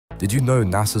Did you know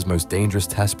NASA's most dangerous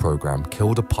test program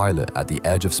killed a pilot at the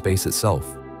edge of space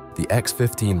itself? The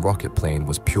X-15 rocket plane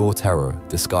was pure terror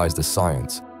disguised as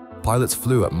science. Pilots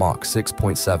flew at Mach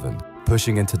 6.7,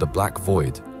 pushing into the black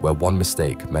void where one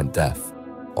mistake meant death.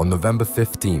 On November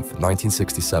 15,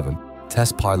 1967,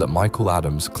 test pilot Michael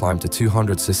Adams climbed to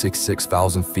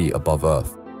 266,000 feet above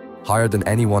Earth, higher than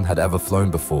anyone had ever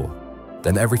flown before.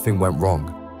 Then everything went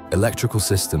wrong. Electrical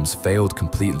systems failed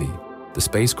completely. The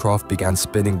spacecraft began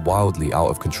spinning wildly out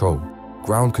of control.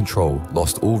 Ground control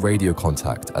lost all radio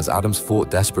contact as Adams fought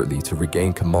desperately to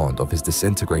regain command of his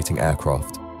disintegrating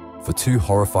aircraft. For 2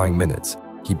 horrifying minutes,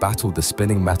 he battled the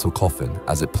spinning metal coffin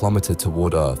as it plummeted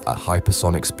toward Earth at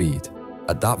hypersonic speed.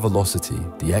 At that velocity,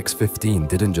 the X-15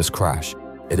 didn't just crash,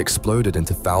 it exploded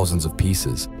into thousands of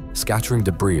pieces, scattering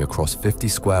debris across 50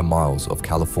 square miles of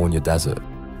California desert.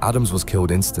 Adams was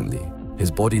killed instantly,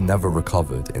 his body never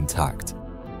recovered intact.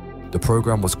 The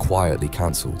program was quietly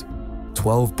cancelled.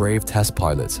 12 brave test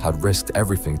pilots had risked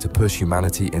everything to push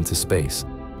humanity into space.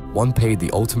 One paid the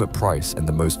ultimate price in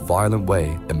the most violent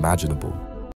way imaginable.